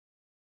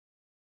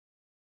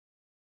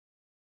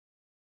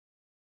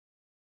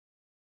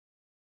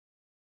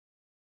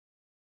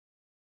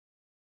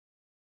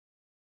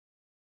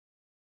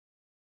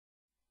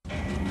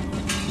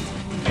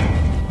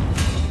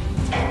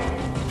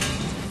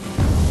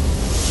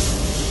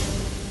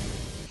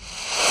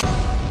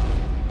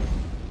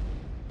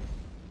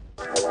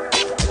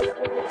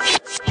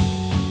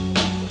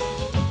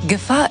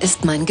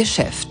ist mein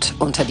Geschäft.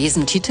 Unter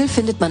diesem Titel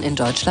findet man in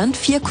Deutschland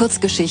 4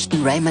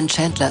 Kurzgeschichten Raymond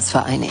Chandlers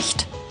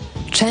vereinigt.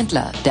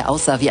 Chandler, der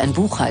aussah wie ein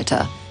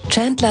Buchhalter.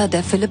 Chandler,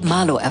 der Philip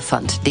Marlowe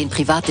erfand, den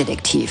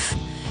Privatdetektiv.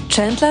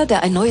 Chandler,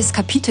 der ein neues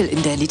Kapitel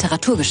in der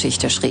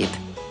Literaturgeschichte schrieb.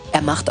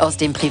 Er macht aus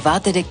dem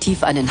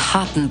Privatdetektiv einen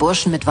harten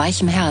Burschen mit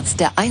weichem Herz,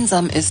 der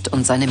einsam ist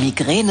und seine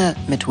Migräne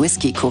mit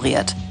Whisky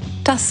kuriert.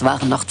 Das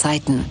waren noch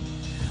Zeiten.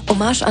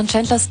 Hommage an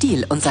Chandlers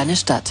Stil und seine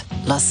Stadt,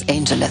 Los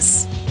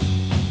Angeles.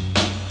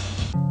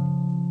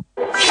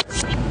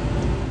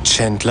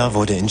 Chandler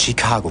wurde in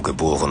Chicago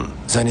geboren.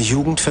 Seine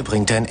Jugend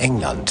verbringt er in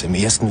England. Im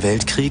Ersten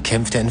Weltkrieg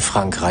kämpft er in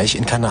Frankreich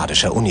in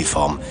kanadischer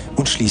Uniform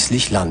und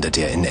schließlich landet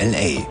er in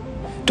L.A.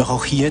 Doch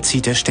auch hier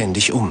zieht er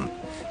ständig um.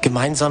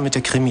 Gemeinsam mit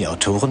der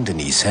Krimi-Autorin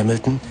Denis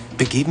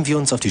begeben wir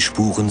uns auf die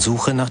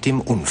Spurensuche nach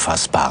dem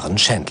unfassbaren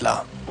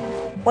Chandler.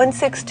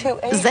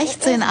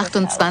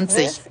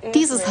 1628.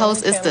 Dieses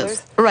Haus ist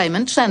es.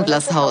 Raymond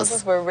Chandlers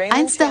Haus.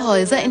 Eins der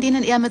Häuser, in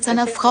denen er mit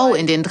seiner Frau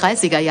in den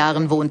 30er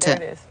Jahren wohnte.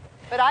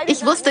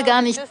 Ich wusste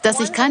gar nicht, dass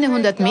ich keine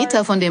 100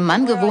 Meter von dem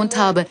Mann gewohnt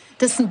habe,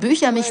 dessen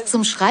Bücher mich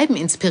zum Schreiben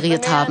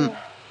inspiriert haben.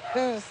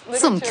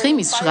 Zum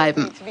Krimis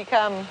schreiben.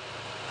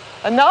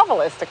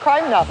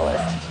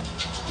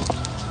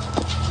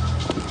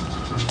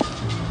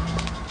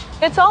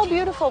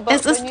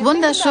 Es ist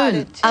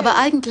wunderschön, aber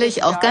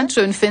eigentlich auch ganz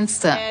schön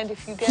finster.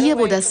 Hier,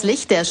 wo das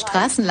Licht der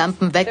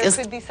Straßenlampen weg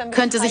ist,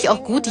 könnte sich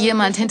auch gut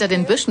jemand hinter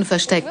den Büschen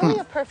verstecken.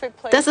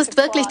 Das ist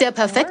wirklich der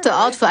perfekte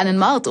Ort für einen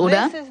Mord,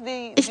 oder?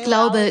 Ich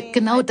glaube,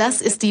 genau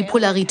das ist die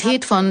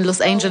Polarität von Los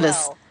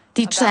Angeles,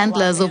 die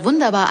Chandler so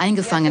wunderbar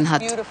eingefangen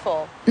hat.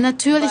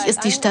 Natürlich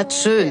ist die Stadt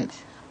schön,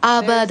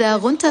 aber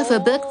darunter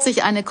verbirgt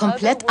sich eine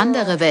komplett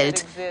andere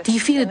Welt, die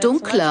viel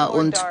dunkler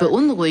und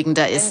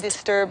beunruhigender ist.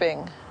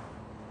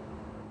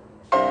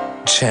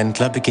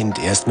 Chandler beginnt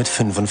erst mit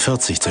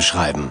 45 zu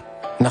schreiben.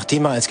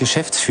 Nachdem er als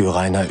Geschäftsführer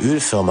einer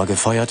Ölfirma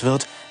gefeuert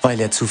wird, weil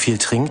er zu viel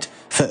trinkt,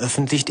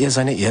 veröffentlicht er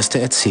seine erste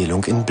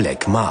Erzählung in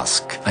Black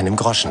Mask, einem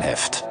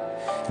Groschenheft.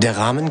 Der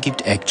Rahmen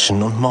gibt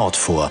Action und Mord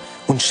vor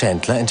und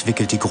Chandler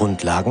entwickelt die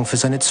Grundlagen für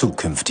seine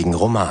zukünftigen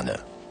Romane.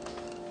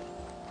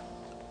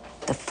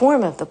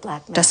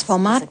 Das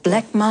Format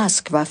Black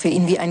Mask war für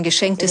ihn wie ein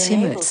Geschenk des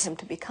Himmels,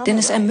 denn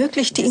es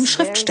ermöglichte ihm,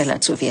 Schriftsteller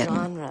zu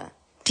werden.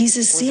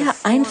 Dieses sehr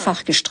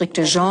einfach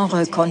gestrickte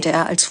Genre konnte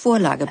er als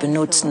Vorlage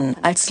benutzen,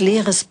 als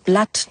leeres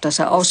Blatt, das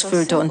er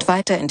ausfüllte und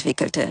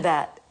weiterentwickelte.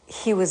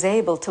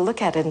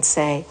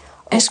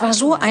 Es war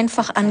so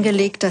einfach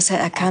angelegt, dass er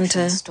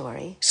erkannte,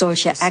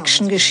 solche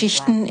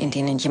Action-Geschichten, in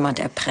denen jemand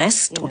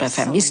erpresst oder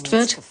vermisst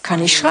wird,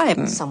 kann ich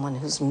schreiben.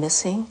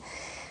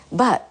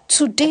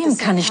 Zudem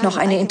kann ich noch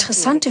eine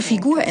interessante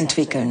Figur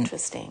entwickeln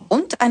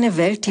und eine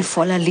Welt, die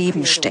voller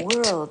Leben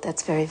steckt.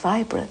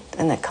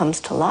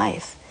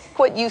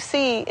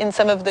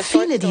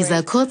 Viele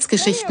dieser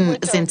Kurzgeschichten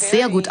sind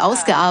sehr gut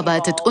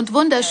ausgearbeitet und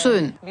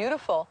wunderschön.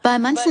 Bei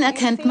manchen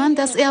erkennt man,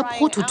 dass er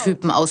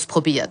Prototypen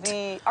ausprobiert.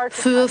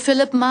 Für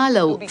Philip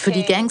Marlowe, für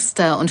die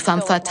Gangster und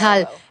femme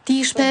fatale,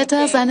 die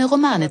später seine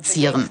Romane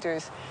zieren.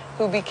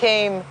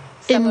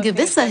 In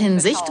gewisser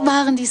Hinsicht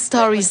waren die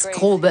Stories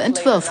grobe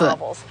Entwürfe.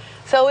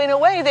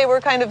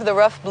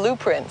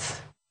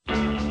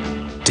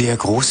 Der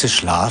große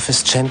Schlaf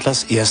ist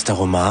Chandlers erster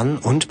Roman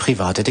und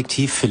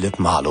Privatdetektiv Philip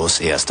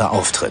Marlowes erster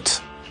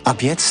Auftritt.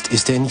 Ab jetzt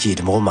ist er in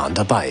jedem Roman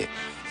dabei.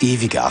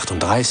 Ewige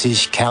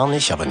 38,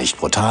 kernig, aber nicht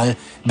brutal,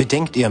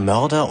 bedenkt er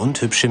Mörder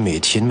und hübsche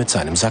Mädchen mit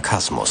seinem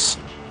Sarkasmus.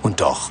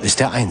 Und doch ist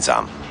er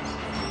einsam.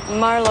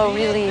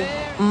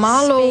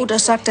 Marlowe,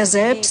 das sagt er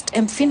selbst,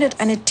 empfindet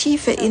eine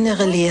tiefe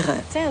innere Leere.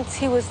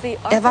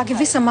 Er war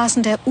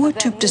gewissermaßen der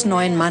Urtyp des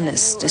neuen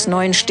Mannes, des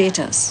neuen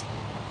Städters.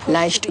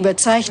 Leicht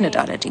überzeichnet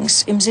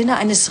allerdings, im Sinne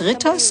eines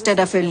Ritters, der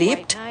dafür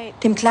lebt,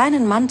 dem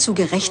kleinen Mann zu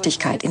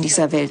Gerechtigkeit in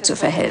dieser Welt zu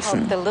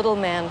verhelfen.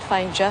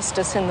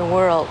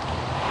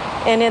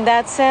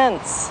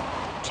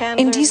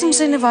 In diesem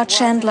Sinne war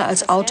Chandler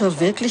als Autor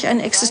wirklich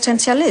ein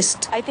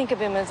Existenzialist.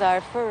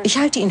 Ich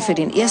halte ihn für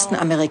den ersten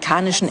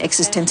amerikanischen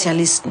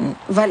Existenzialisten,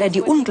 weil er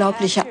die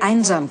unglaubliche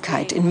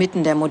Einsamkeit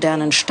inmitten der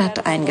modernen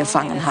Stadt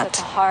eingefangen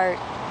hat.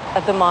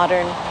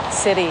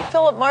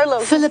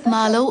 Philip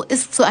Marlowe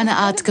ist so eine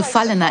Art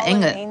gefallener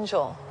Engel.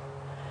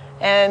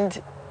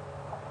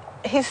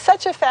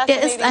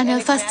 Er ist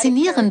eine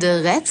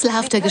faszinierende,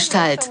 rätselhafte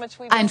Gestalt.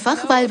 Einfach,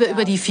 weil wir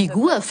über die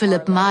Figur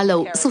Philip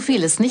Marlowe so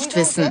vieles nicht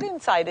wissen.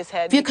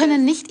 Wir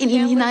können nicht in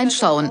ihn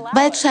hineinschauen,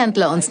 weil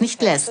Chandler uns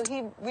nicht lässt.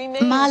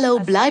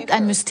 Marlowe bleibt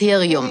ein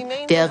Mysterium.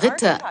 Der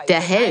Ritter,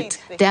 der Held,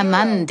 der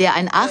Mann, der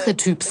ein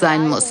Archetyp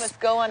sein muss.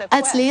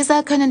 Als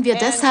Leser können wir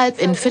deshalb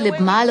in Philip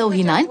Marlowe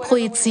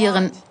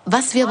hineinprojizieren,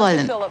 was wir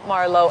wollen.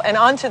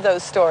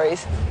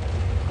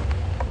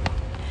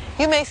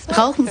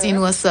 Rauchen Sie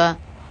nur, Sir.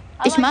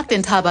 Ich mag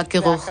den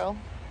Tabakgeruch.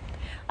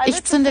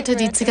 Ich zündete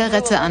die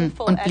Zigarette an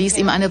und blies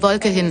ihm eine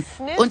Wolke hin,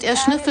 und er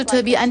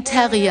schnüffelte wie ein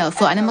Terrier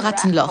vor einem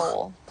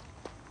Rattenloch.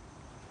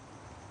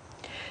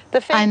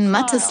 Ein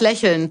mattes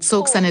Lächeln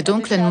zog seine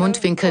dunklen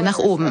Mundwinkel nach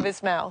oben.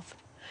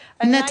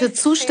 Nette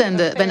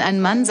Zustände, wenn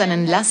ein Mann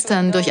seinen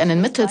Lastern durch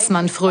einen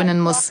Mittelsmann frönen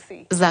muss,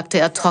 sagte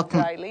er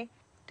trocken.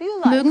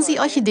 Mögen Sie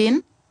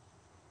Orchideen?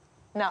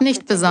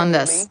 Nicht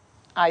besonders.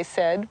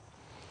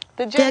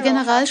 Der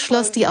General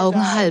schloss die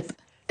Augen halb.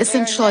 Es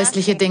sind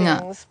scheußliche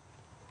Dinge.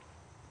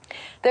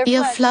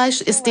 Ihr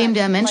Fleisch ist dem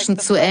der Menschen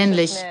zu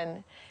ähnlich.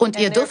 Und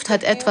ihr Duft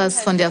hat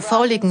etwas von der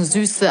fauligen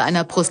Süße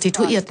einer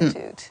Prostituierten.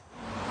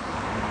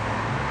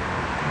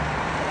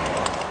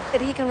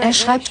 Er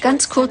schreibt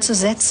ganz kurze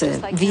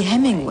Sätze, wie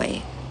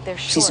Hemingway.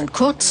 Sie sind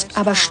kurz,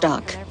 aber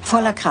stark,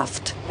 voller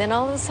Kraft.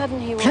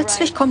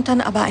 Plötzlich kommt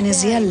dann aber eine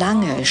sehr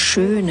lange,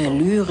 schöne,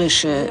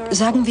 lyrische,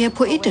 sagen wir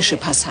poetische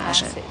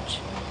Passage.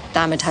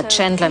 Damit hat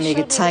Chandler mir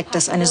gezeigt,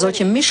 dass eine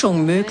solche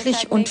Mischung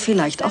möglich und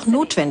vielleicht auch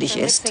notwendig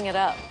ist.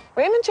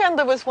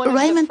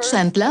 Raymond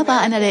Chandler war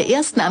einer der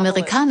ersten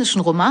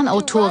amerikanischen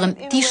Romanautoren,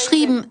 die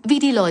schrieben, wie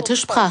die Leute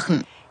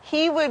sprachen.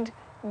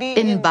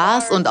 In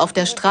Bars und auf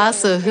der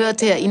Straße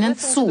hörte er ihnen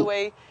zu.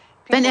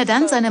 Wenn er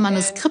dann seine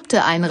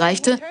Manuskripte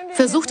einreichte,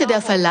 versuchte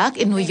der Verlag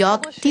in New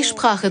York, die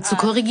Sprache zu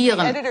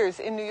korrigieren.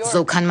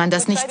 So kann man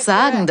das nicht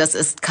sagen, das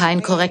ist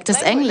kein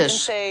korrektes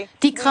Englisch.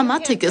 Die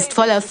Grammatik ist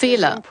voller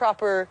Fehler.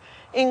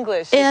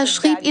 Er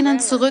schrieb ihnen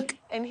zurück,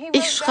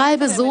 ich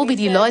schreibe so, wie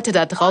die Leute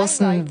da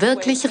draußen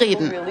wirklich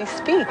reden.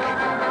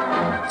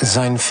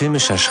 Sein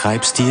filmischer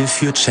Schreibstil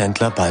führt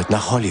Chandler bald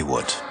nach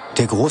Hollywood.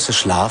 Der große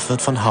Schlaf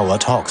wird von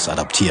Howard Hawks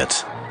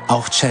adaptiert.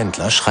 Auch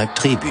Chandler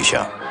schreibt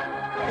Drehbücher.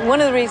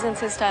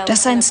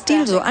 Dass sein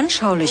Stil so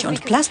anschaulich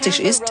und plastisch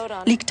ist,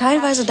 liegt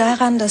teilweise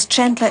daran, dass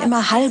Chandler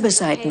immer halbe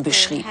Seiten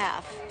beschrieb.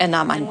 Er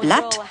nahm ein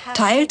Blatt,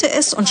 teilte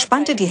es und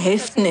spannte die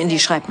Hälften in die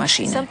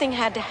Schreibmaschine.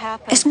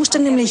 Es musste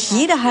nämlich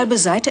jede halbe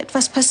Seite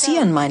etwas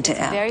passieren, meinte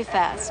er.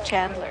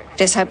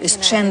 Deshalb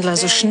ist Chandler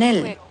so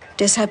schnell.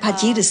 Deshalb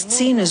hat jede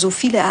Szene so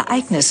viele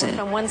Ereignisse.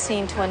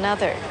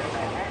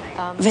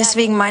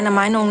 Weswegen meiner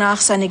Meinung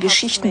nach seine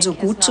Geschichten so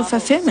gut zu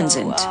verfilmen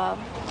sind.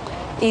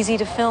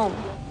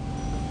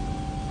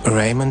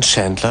 Raymond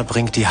Chandler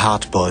bringt die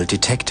Hardboiled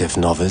Detective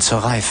Novel zur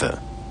Reife.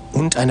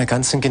 Und einer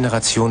ganzen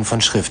Generation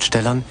von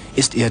Schriftstellern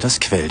ist er das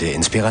Quell der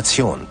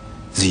Inspiration.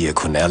 Siehe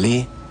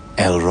Connelly,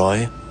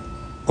 Elroy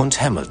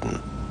und Hamilton.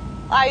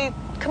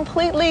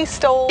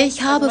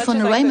 Ich habe von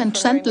Raymond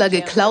Chandler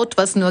geklaut,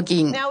 was nur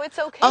ging.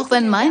 Auch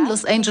wenn mein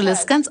Los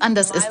Angeles ganz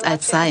anders ist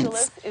als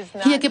seins.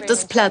 Hier gibt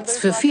es Platz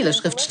für viele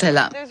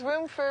Schriftsteller.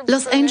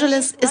 Los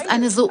Angeles ist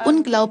eine so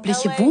unglaublich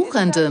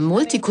wuchernde,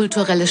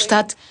 multikulturelle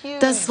Stadt,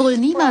 dass wohl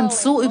niemand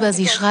so über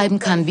sie schreiben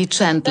kann wie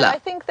Chandler.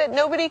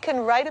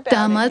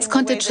 Damals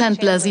konnte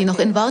Chandler sie noch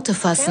in Worte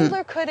fassen.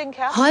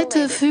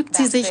 Heute fügt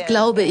sie sich,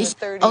 glaube ich,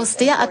 aus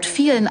derart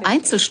vielen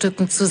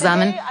Einzelstücken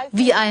zusammen,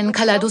 wie ein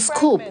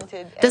Kaleidoskop,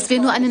 das wir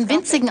nur einen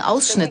winzigen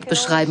Ausschnitt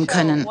beschreiben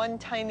können.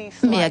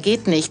 Mehr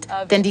geht nicht,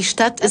 denn die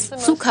Stadt ist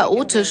zu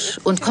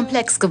chaotisch und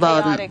komplex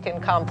geworden.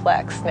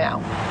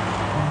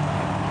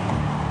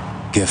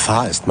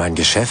 Gefahr ist mein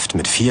Geschäft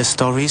mit 4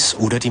 Stories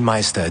oder die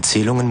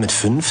Meistererzählungen mit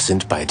 5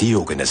 sind bei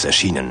Diogenes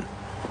erschienen.